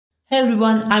Hey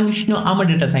everyone, I'm Vishnu, I'm a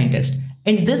data scientist.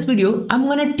 In this video, I'm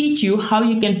gonna teach you how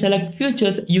you can select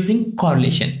features using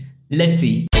correlation. Let's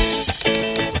see.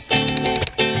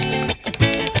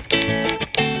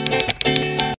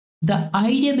 The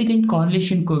idea behind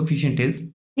correlation coefficient is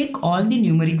take all the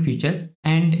numeric features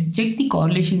and check the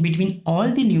correlation between all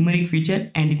the numeric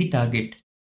feature and the target.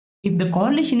 If the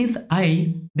correlation is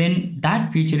high, then that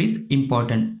feature is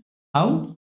important.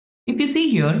 How? If you see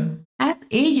here, as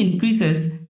age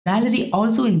increases, salary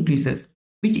also increases,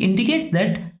 which indicates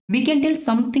that we can tell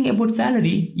something about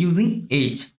salary using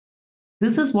age.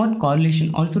 This is what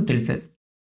correlation also tells us.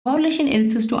 Correlation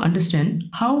helps us to understand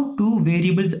how two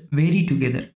variables vary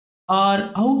together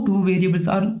or how two variables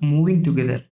are moving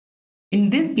together. In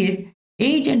this case,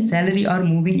 age and salary are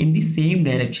moving in the same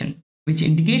direction, which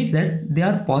indicates that they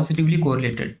are positively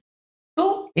correlated.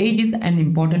 So, age is an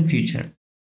important feature.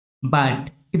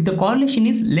 But if the correlation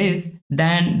is less,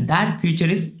 then that feature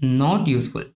is not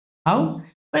useful. How?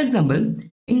 For example,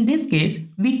 in this case,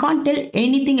 we can't tell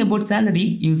anything about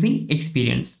salary using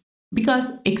experience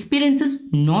because experience is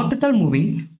not at all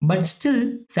moving, but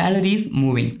still salary is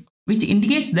moving, which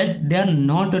indicates that they are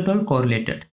not at all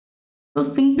correlated. So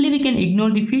simply we can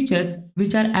ignore the features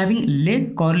which are having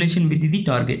less correlation with the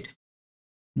target.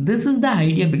 This is the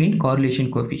idea behind correlation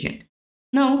coefficient.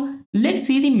 Now, let's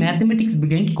see the mathematics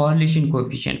behind correlation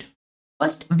coefficient.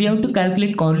 First, we have to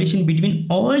calculate correlation between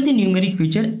all the numeric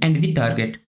feature and the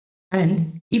target.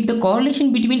 And if the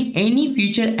correlation between any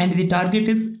feature and the target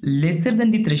is lesser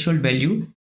than the threshold value,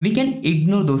 we can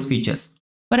ignore those features.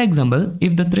 For example,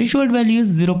 if the threshold value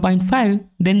is 0.5,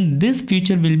 then this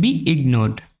feature will be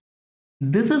ignored.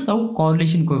 This is how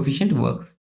correlation coefficient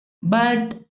works.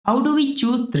 But how do we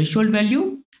choose threshold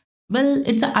value? Well,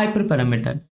 it's a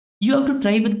hyperparameter. You have to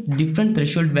try with different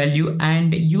threshold value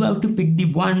and you have to pick the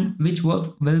one which works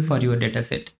well for your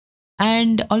dataset.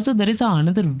 And also there is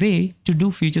another way to do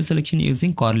feature selection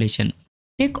using correlation.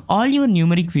 Take all your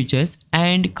numeric features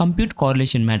and compute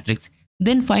correlation matrix.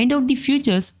 Then find out the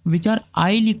features which are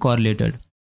highly correlated.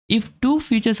 If two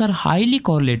features are highly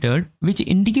correlated, which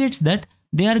indicates that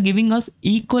they are giving us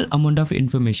equal amount of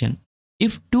information.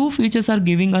 If two features are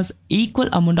giving us equal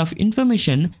amount of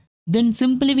information, then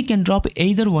simply we can drop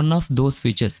either one of those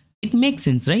features. It makes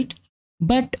sense, right?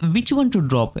 But which one to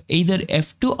drop, either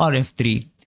F2 or F3?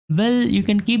 Well, you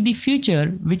can keep the feature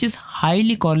which is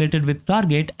highly correlated with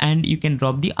target and you can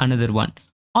drop the another one.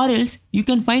 Or else you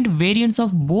can find variance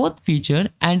of both feature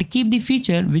and keep the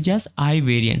feature which has high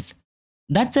variance.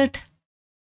 That's it.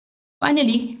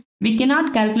 Finally, we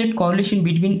cannot calculate correlation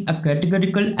between a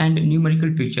categorical and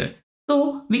numerical feature.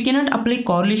 So we cannot apply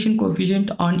correlation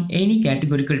coefficient on any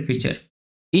categorical feature.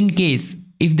 In case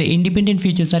if the independent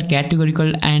features are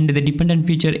categorical and the dependent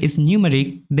feature is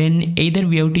numeric, then either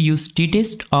we have to use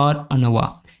t-test or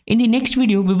ANOVA. In the next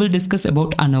video, we will discuss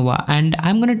about ANOVA and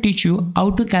I'm going to teach you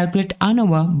how to calculate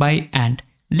ANOVA by hand.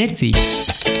 Let's see.